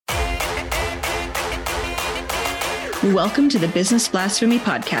Welcome to the Business Blasphemy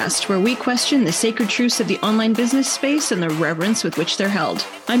Podcast, where we question the sacred truths of the online business space and the reverence with which they're held.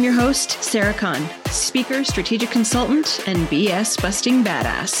 I'm your host, Sarah Kahn, speaker, strategic consultant, and BS busting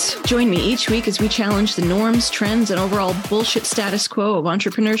badass. Join me each week as we challenge the norms, trends, and overall bullshit status quo of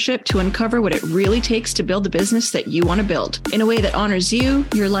entrepreneurship to uncover what it really takes to build the business that you want to build in a way that honors you,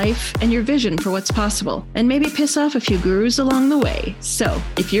 your life, and your vision for what's possible, and maybe piss off a few gurus along the way. So,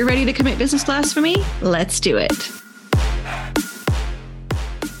 if you're ready to commit business blasphemy, let's do it.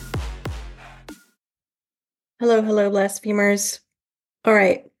 Hello, blasphemers. All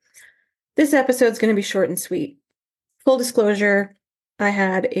right. This episode's going to be short and sweet. Full disclosure, I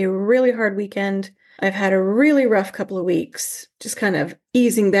had a really hard weekend. I've had a really rough couple of weeks, just kind of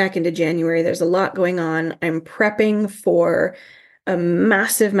easing back into January. There's a lot going on. I'm prepping for a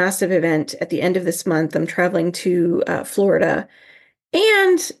massive event at the end of this month. I'm traveling to Florida.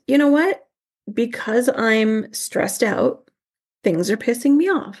 And you know what? Because I'm stressed out, things are pissing me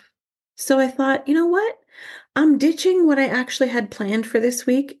off. So I thought, you know what? I'm ditching what I actually had planned for this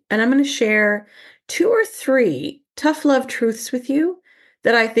week, and I'm going to share 2 or 3 tough love truths with you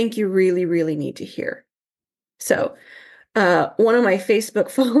that I think you really need to hear. So, one of my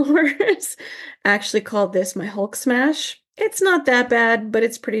Facebook followers actually called this my Hulk smash. It's not that bad, but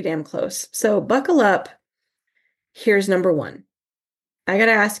it's pretty damn close. So buckle up. Here's number 1. I got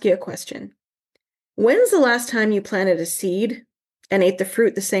to ask you a question. When's the last time you planted a seed and ate the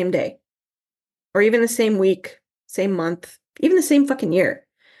fruit the same day? Or even the same week, same month, even the same fucking year?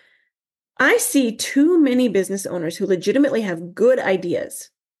 I see too many business owners who legitimately have good ideas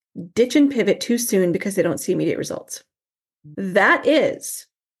ditch and pivot too soon because they don't see immediate results. That is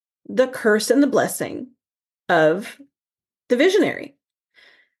the curse and the blessing of the visionary.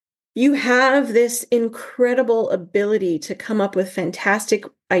 You have this incredible ability to come up with fantastic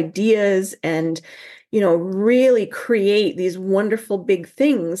ideas and, really create these wonderful big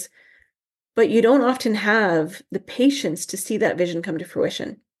things. But you don't often have the patience to see that vision come to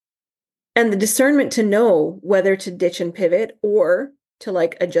fruition. And the discernment to know whether to ditch and pivot or to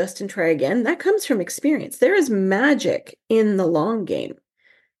adjust and try again, that comes from experience. There is magic in the long game.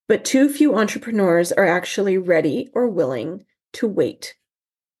 But too few entrepreneurs are actually ready or willing to wait.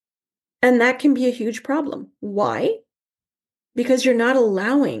 And that can be a huge problem. Why? Because you're not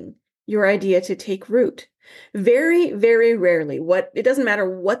allowing your idea to take root. Very rarely, it doesn't matter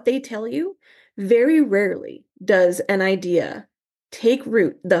what they tell you, very rarely does an idea take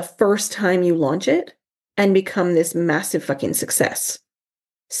root the first time you launch it and become this massive fucking success.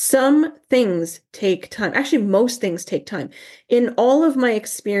 Some things take time. Actually, most things take time. In all of my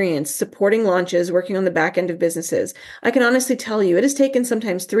experience supporting launches, working on the back end of businesses, I can honestly tell you it has taken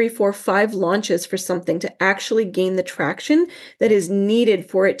sometimes 3, 4, 5 launches for something to actually gain the traction that is needed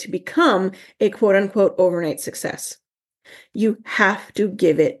for it to become a quote unquote overnight success. You have to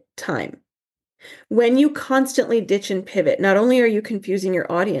give it time. When you constantly ditch and pivot, not only are you confusing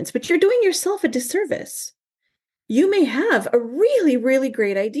your audience, but you're doing yourself a disservice. You may have a really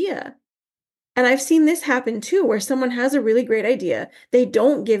great idea. And I've seen this happen too, where someone has a really great idea. They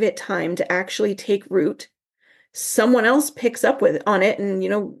don't give it time to actually take root. Someone else picks up on it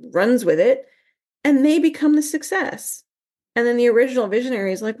and, runs with it, and they become the success. And then the original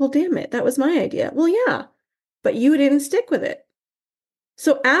visionary is like, well, damn it, that was my idea. Well, yeah, but you didn't stick with it.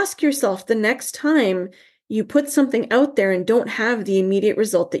 So ask yourself the next time you put something out there and don't have the immediate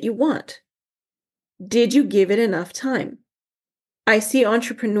result that you want, did you give it enough time? I see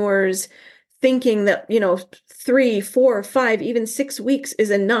entrepreneurs thinking that, 3, 4, 5, even 6 weeks is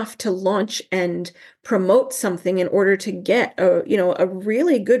enough to launch and promote something in order to get a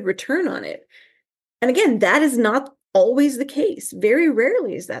really good return on it. And again, that is not always the case. Very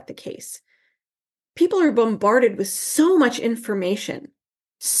rarely is that the case. People are bombarded with so much information,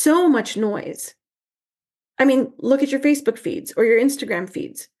 so much noise. I mean, look at your Facebook feeds or your Instagram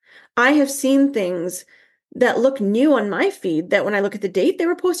feeds. I have seen things that look new on my feed that when I look at the date, they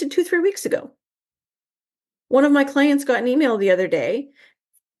were posted 2-3 weeks ago. One of my clients got an email the other day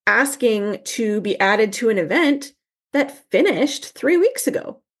asking to be added to an event that finished 3 weeks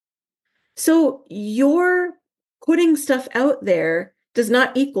ago. So your putting stuff out there does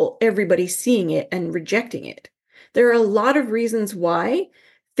not equal everybody seeing it and rejecting it. There are a lot of reasons why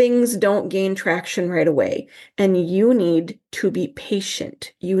things don't gain traction right away. And you need to be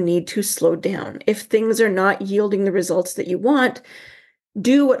patient. You need to slow down. If things are not yielding the results that you want,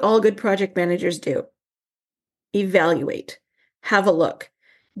 do what all good project managers do. Evaluate. Have a look.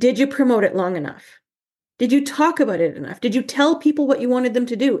 Did you promote it long enough? Did you talk about it enough? Did you tell people what you wanted them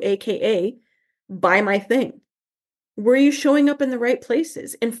to do, aka buy my thing? Were you showing up in the right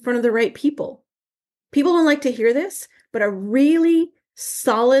places, in front of the right people? People don't like to hear this, but a really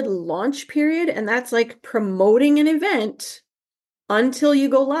solid launch period, and that's like promoting an event until you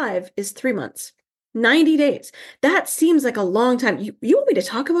go live, is 3 months, 90 days. That seems like a long time. You want me to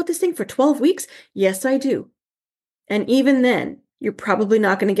talk about this thing for 12 weeks? Yes, I do. And even then, you're probably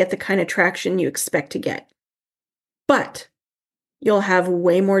not going to get the kind of traction you expect to get. But you'll have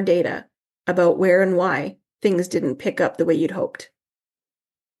way more data about where and why things didn't pick up the way you'd hoped.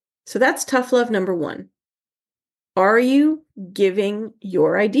 So that's tough love number 1. Are you giving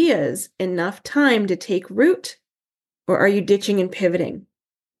your ideas enough time to take root, or are you ditching and pivoting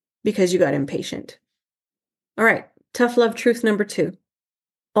because you got impatient? All right, tough love truth number 2.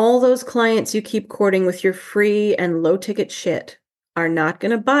 All those clients you keep courting with your free and low ticket shit are not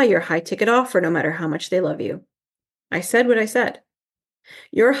going to buy your high ticket offer no matter how much they love you. I said what I said.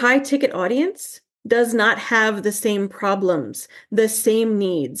 Your high ticket audience does not have the same problems, the same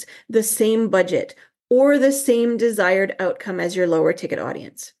needs, the same budget, or the same desired outcome as your lower ticket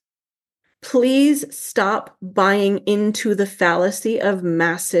audience. Please stop buying into the fallacy of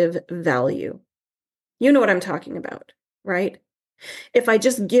massive value. You know what I'm talking about, right? If I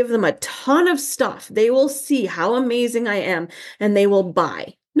just give them a ton of stuff, they will see how amazing I am and they will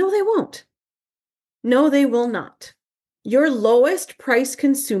buy. No, they won't. No, they will not. Your lowest price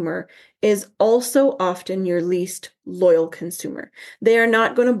consumer is also often your least loyal consumer. They are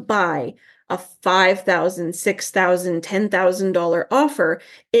not going to buy a $5,000, $6,000, $10,000 offer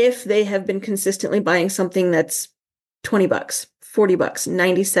if they have been consistently buying something that's $20, $40,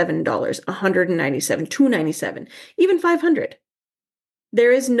 $97, $197, $297, even $500.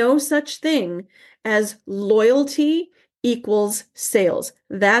 There is no such thing as loyalty equals sales.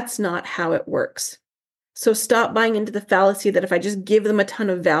 That's not how it works. So stop buying into the fallacy that if I just give them a ton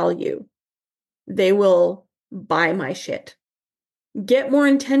of value, they will buy my shit. Get more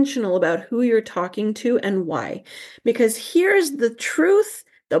intentional about who you're talking to and why. Because here's the truth,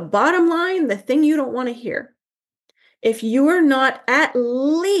 the bottom line, the thing you don't want to hear. If you are not at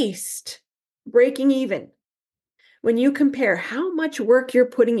least breaking even, when you compare how much work you're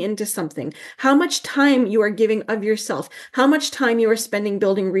putting into something, how much time you are giving of yourself, how much time you are spending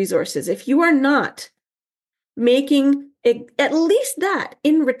building resources, if you are not making at least that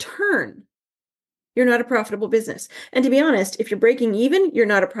in return, you're not a profitable business. And to be honest, if you're breaking even, you're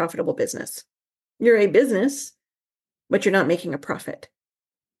not a profitable business. You're a business, but you're not making a profit.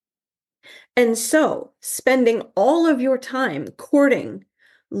 And so spending all of your time courting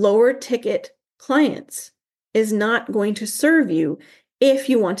lower ticket clients is not going to serve you if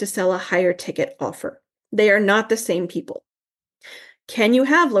you want to sell a higher ticket offer. They are not the same people. Can you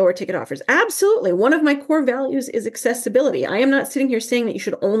have lower ticket offers? Absolutely. One of my core values is accessibility. I am not sitting here saying that you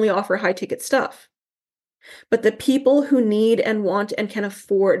should only offer high ticket stuff. But the people who need and want and can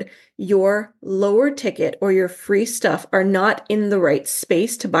afford your lower ticket or your free stuff are not in the right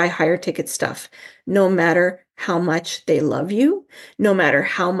space to buy higher ticket stuff, no matter how much they love you, no matter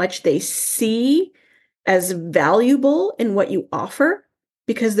how much they see as valuable in what you offer,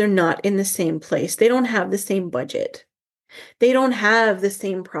 because they're not in the same place. They don't have the same budget. They don't have the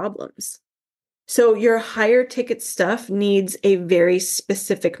same problems. So your higher ticket stuff needs a very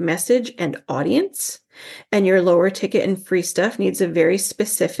specific message and audience, and your lower ticket and free stuff needs a very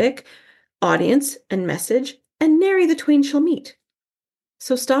specific audience and message, and nary the twain shall meet.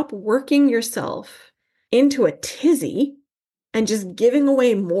 So stop working yourself into a tizzy and just giving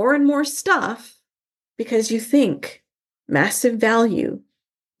away more and more stuff because you think massive value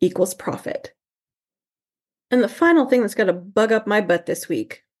equals profit. And the final thing that's got to bug up my butt this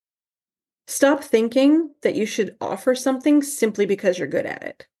week: stop thinking that you should offer something simply because you're good at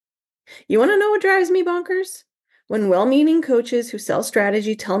it. You want to know what drives me bonkers? When well-meaning coaches who sell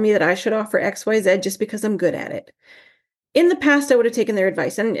strategy tell me that I should offer XYZ just because I'm good at it. In the past, I would have taken their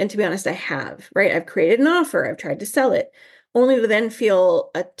advice. And to be honest, I have, right? I've created an offer. I've tried to sell it, only to then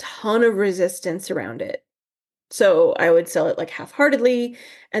feel a ton of resistance around it. So I would sell it like half-heartedly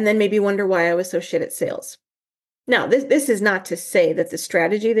and then maybe wonder why I was so shit at sales. Now, this is not to say that the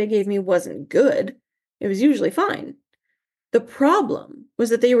strategy they gave me wasn't good. It was usually fine. The problem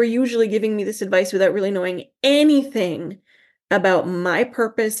was that they were usually giving me this advice without really knowing anything about my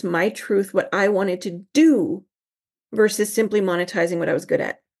purpose, my truth, what I wanted to do, versus simply monetizing what I was good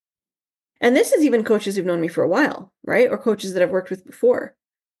at. And this is even coaches who've known me for a while, right? Or coaches that I've worked with before.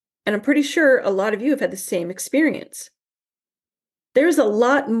 And I'm pretty sure a lot of you have had the same experience. There's a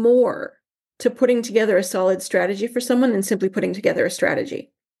lot more to putting together a solid strategy for someone than simply putting together a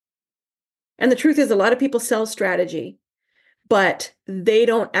strategy. And the truth is, a lot of people sell strategy, but they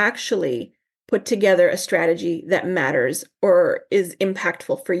don't actually put together a strategy that matters or is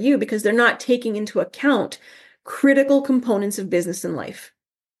impactful for you because they're not taking into account critical components of business and life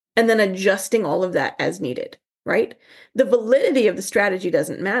and then adjusting all of that as needed, right? The validity of the strategy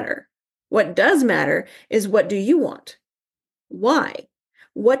doesn't matter. What does matter is, what do you want? Why?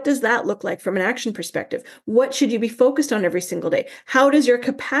 What does that look like from an action perspective? What should you be focused on every single day? How does your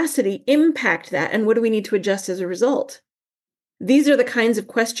capacity impact that? And what do we need to adjust as a result? These are the kinds of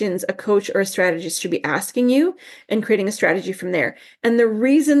questions a coach or a strategist should be asking you and creating a strategy from there. And the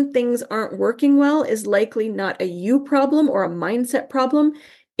reason things aren't working well is likely not a you problem or a mindset problem.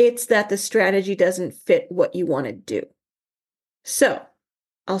 It's that the strategy doesn't fit what you want to do. So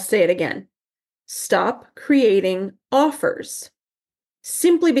I'll say it again. Stop creating offers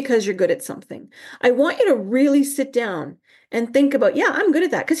simply because you're good at something. I want you to really sit down and think about, yeah, I'm good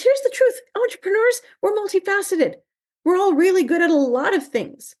at that. Because here's the truth. Entrepreneurs, we're multifaceted. We're all really good at a lot of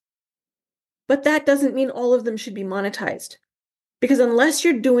things. But that doesn't mean all of them should be monetized. Because unless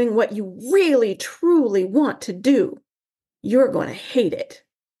you're doing what you really, truly want to do, you're going to hate it.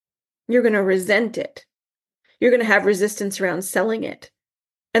 You're going to resent it. You're going to have resistance around selling it.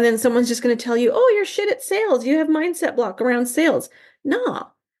 And then someone's just going to tell you, oh, you're shit at sales. You have mindset block around sales. No,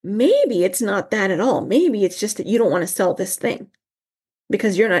 maybe it's not that at all. Maybe it's just that you don't want to sell this thing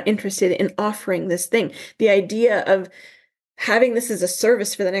because you're not interested in offering this thing. The idea of having this as a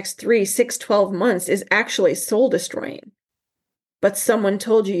service for the next 3, 6, 12 months is actually soul destroying. But someone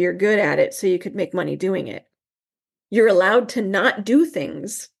told you you're good at it so you could make money doing it. You're allowed to not do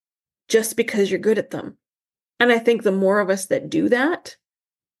things just because you're good at them. And I think the more of us that do that,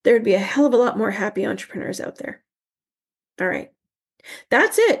 there'd be a hell of a lot more happy entrepreneurs out there. All right.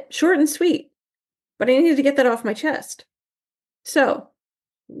 That's it. Short and sweet. But I needed to get that off my chest. So,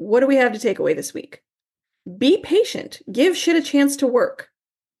 what do we have to take away this week? Be patient. Give shit a chance to work.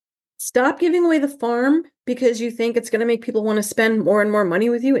 Stop giving away the farm because you think it's going to make people want to spend more and more money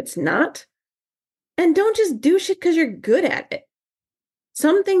with you. It's not. And don't just do shit because you're good at it.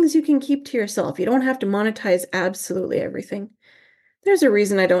 Some things you can keep to yourself. You don't have to monetize absolutely everything. There's a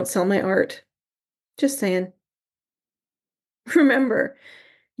reason I don't sell my art. Just saying. Remember,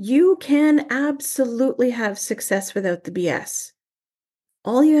 you can absolutely have success without the BS.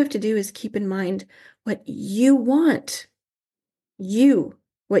 All you have to do is keep in mind what you want.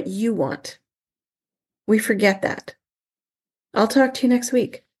 What you want. We forget that. I'll talk to you next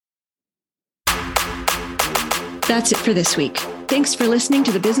week. That's it for this week. Thanks for listening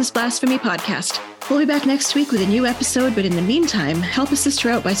to the Business Blasphemy podcast. We'll be back next week with a new episode, but in the meantime, help a sister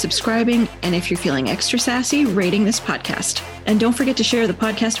out by subscribing, and if you're feeling extra sassy, rating this podcast. And don't forget to share the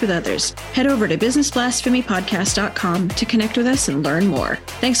podcast with others. Head over to businessblasphemypodcast.com to connect with us and learn more.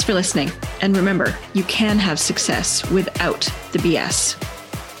 Thanks for listening. And remember, you can have success without the BS.